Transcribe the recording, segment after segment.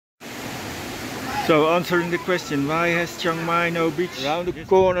So answering the question, why has Chiang Mai no beach? Around the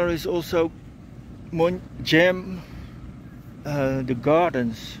corner is also Mon Jam, the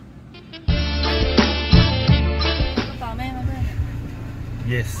gardens.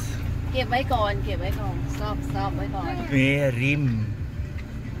 Yes. เก็บไว้ก่อนstop ไว้ก่อน Mae Rim.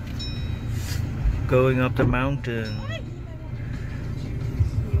 Going up the mountain.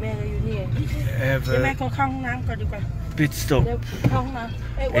 แม่ก็อยู่นี่ Have แม่ a เข้าห้องน้ำก่อนดีกว่า pit stop. เดี๋ยวเข้าห้องน้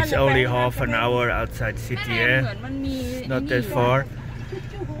ำ It's only half an hour outside city, eh? Not that far.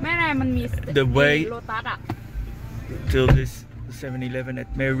 แม่นายมันมี The way โลตัสอ่ะ till this 7-Eleven at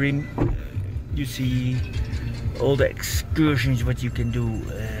Mae Rim, you see all the excursions what you can do.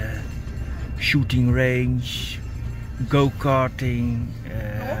 Shooting range, go-karting,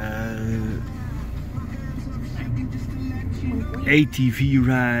 ATV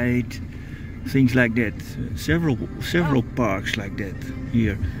ride, things like that. Several parks like that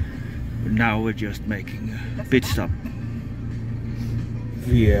here. Now we're just making a pit stop.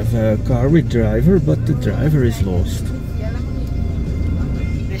 We have a car with driver, but the driver is lost.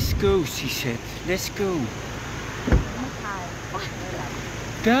 Let's go, she said. Let's go.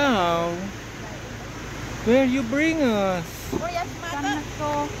 Down. Where you bring us?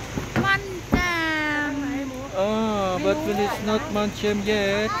 Mon Jam. Oh, but when it's not Mon Jam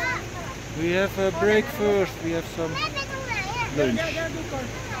yet. We have a break first. We have some lunch.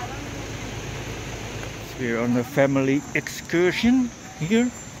 We're on a family excursion here.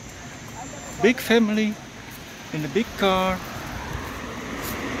 Big family in a big car.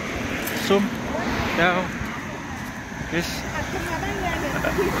 Some now. Yes.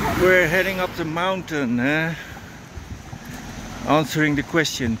 We're heading up the mountain, answering the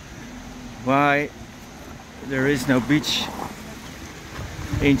question why there is no beach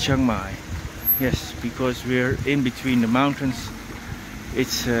in Chiang Mai. Yes, because we're in between the mountains.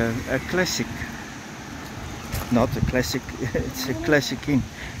 It's a classic, not a classic, it's a classic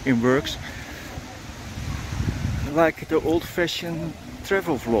in works, like the old-fashioned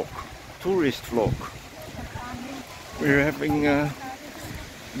travel vlog, tourist vlog. We're having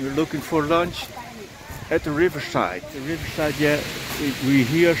we're looking for lunch at the riverside. The riverside, yeah, we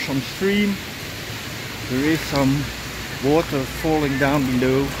hear some stream. There is some water falling down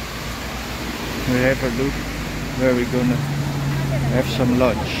below. We'll have a look where we're gonna have some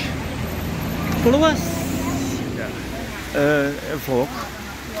lunch. Follow us! Yeah. A vlog,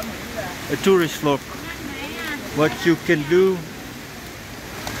 a tourist vlog. What you can do.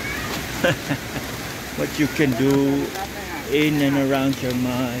 What you can do in and around Chiang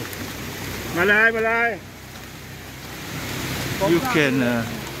Mai. Malay. You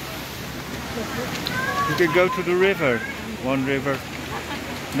can go to the river. One river.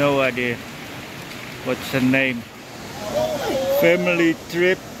 No idea what's the name. Family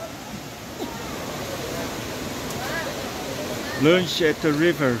trip. Lunch at the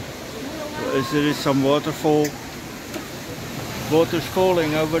river. There is some waterfall. Water's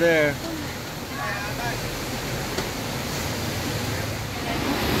falling over there.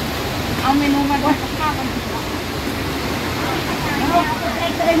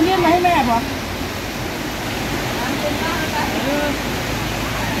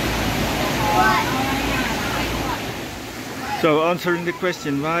 So answering the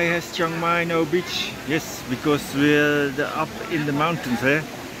question, why has Chiang Mai no beach? Yes, because we're up in the mountains, eh?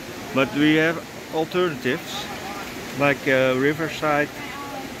 But we have alternatives like riverside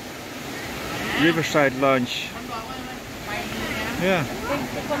lunch. Yeah,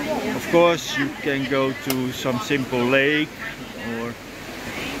 of course you can go to some simple lake or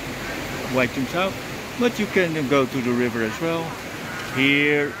Waitun South, but you can go to the river as well.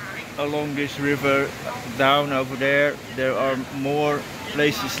 Here along this river, down over there are more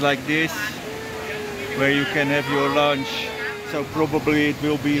places like this where you can have your lunch. So probably it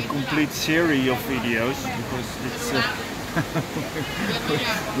will be a complete series of videos because it's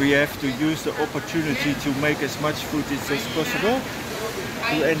we have to use the opportunity to make as much footage as possible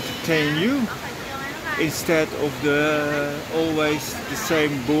to entertain you instead of the always the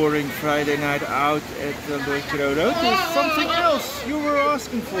same boring Friday night out at the Waterfall. There's something else. You were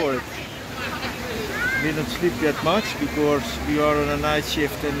asking for it. Didn't sleep that much because we are on a night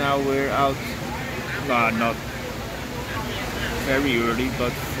shift and now we're out. Not very early,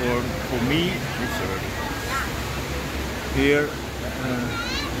 but for me it's early. Here,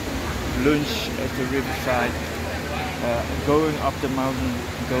 lunch at the riverside, going up the mountain,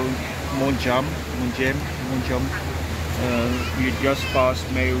 going Mon Jam. We just passed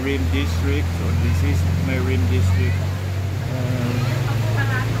Mae Rim District, or this is Mae Rim District.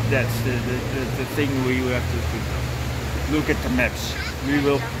 That's the thing we have to look at the maps. We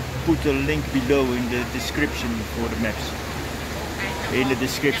will put a link below in the description for the maps. In the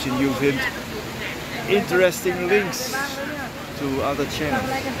description you find interesting links to other channels.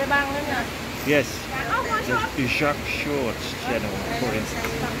 Yes, the Jacquess Shorts channel, for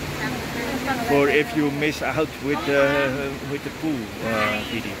instance. Or if you miss out with the pool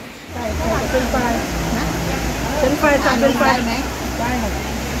video.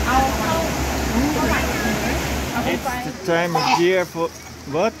 It's the time of year for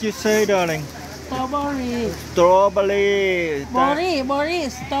what you say, darling? Strawberry. Strawberry. Berry,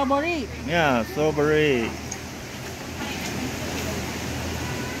 strawberry. Yeah, strawberry.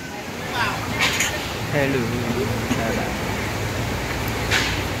 Hello.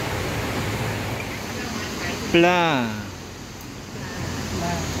 Blah.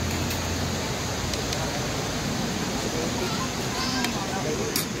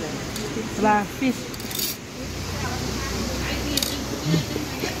 Blah, fish.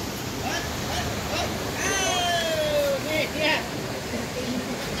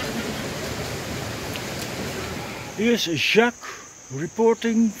 Here's Jacques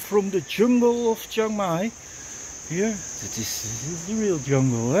reporting from the jungle of Chiang Mai. Here, this is the real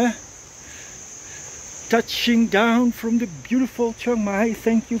jungle, eh? Touching down from the beautiful Chiang Mai.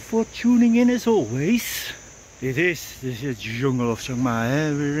 Thank you for tuning in as always. This is the jungle of Chiang Mai,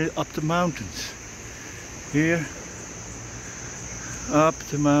 eh? We're up the mountains. Here, up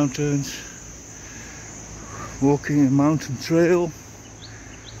the mountains, walking a mountain trail.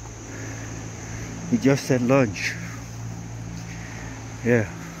 We just had lunch. Yeah.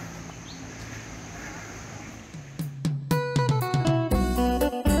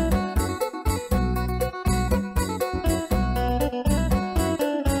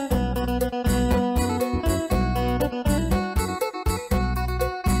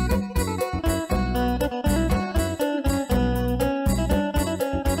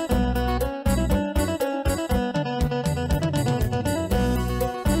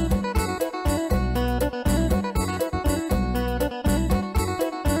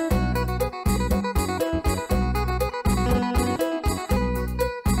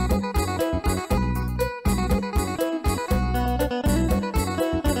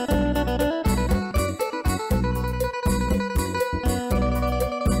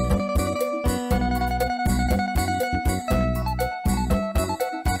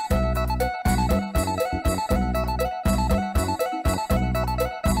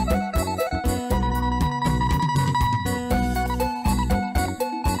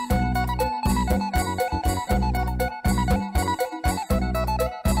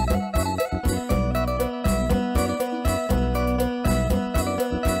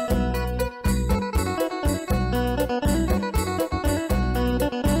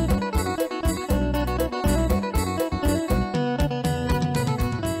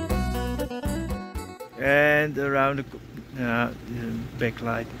 And around the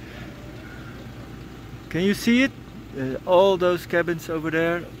backlight. Can you see it? All those cabins over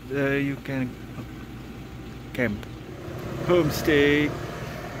there, you can camp. Homestay.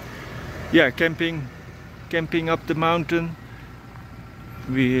 Yeah, camping up the mountain.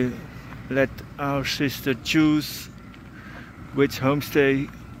 We let our sister choose which homestay.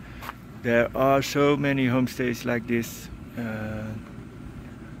 There are so many homestays like this.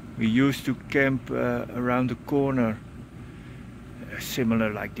 We used to camp around the corner,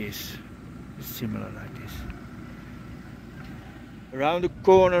 similar like this. Around the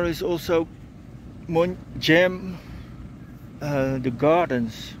corner is also Mon Jam, the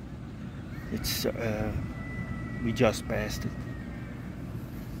gardens. It's we just passed it.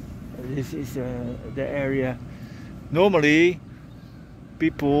 This is the area. Normally,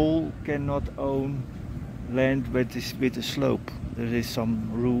 people cannot own land with a slope. There is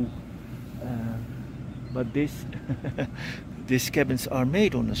some rule, but these cabins are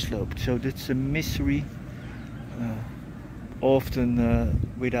made on a slope, so that's a mystery.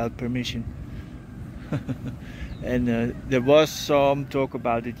 Often without permission. And there was some talk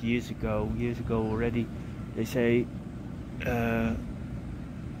about it years ago already. They say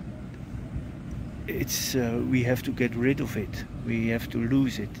it's we have to get rid of it. We have to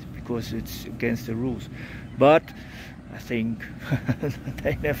lose it because it's against the rules. But I think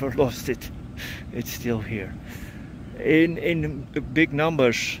they never lost it. It's still here. In big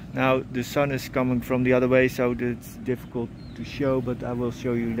numbers. Now the sun is coming from the other way, so it's difficult to show, but I will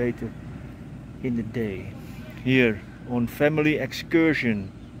show you later in the day. Here on family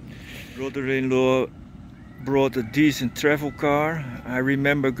excursion. Brother-in-law brought a decent travel car. I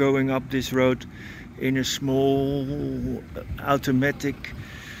remember going up this road in a small automatic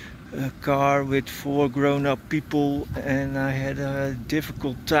a car with 4 grown-up people, and I had a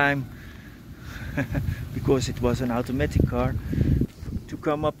difficult time because it was an automatic car to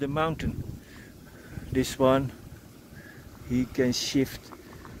come up the mountain. This one, he can shift,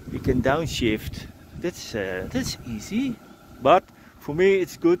 he can downshift. That's easy, but for me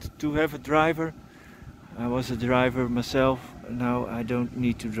it's good to have a driver. I was a driver myself, now I don't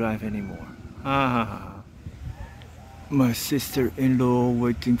need to drive anymore. My sister-in-law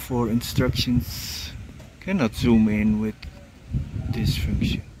waiting for instructions. Cannot zoom in with this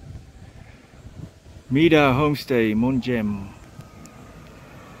function. Mida homestay, Mon Jam.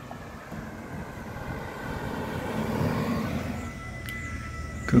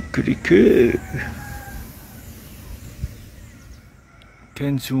 Kukurikoo.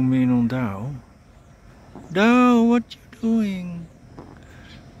 Can zoom in on Dao. Dao, what you doing?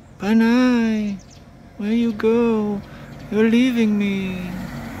 Panay, where you go? You're leaving me.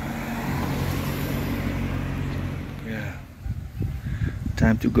 Yeah,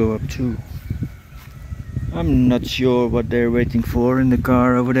 time to go up too. I'm not sure what they're waiting for in the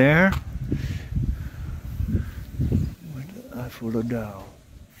car over there. I follow Dao.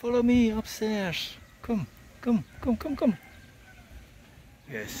 Follow me upstairs. Come, come, come, come, come.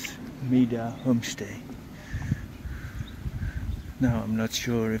 Yes, Mida homestay. Now I'm not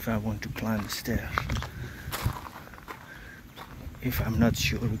sure if I want to climb the stairs. If I'm not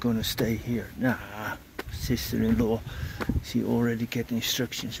sure, we're gonna stay here. Nah, sister-in-law, she already get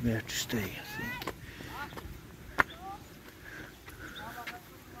instructions where to stay, I think.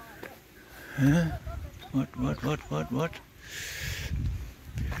 Huh? What?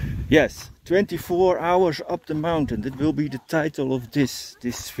 Yes, 24 hours up the mountain. That will be the title of this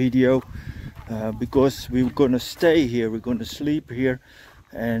video. Because we're gonna stay here, we're gonna sleep here,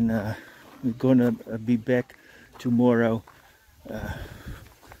 and we're gonna be back tomorrow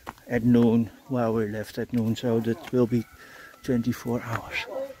at noon, while we left at noon, so that will be 24 hours.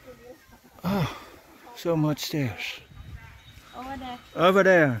 Oh, so much stairs. Over there. Over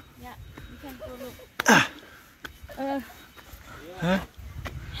there. Yeah, you can go look. Huh?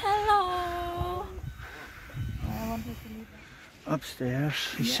 Hello. I want to sleep. Upstairs,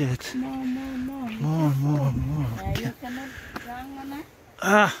 he said. More. Okay. You cannot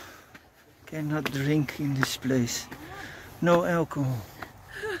drink, Cannot drink in this place. No alcohol.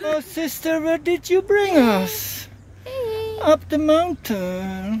 Oh, sister, where did you bring us? Up the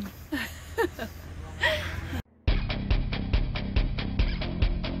mountain.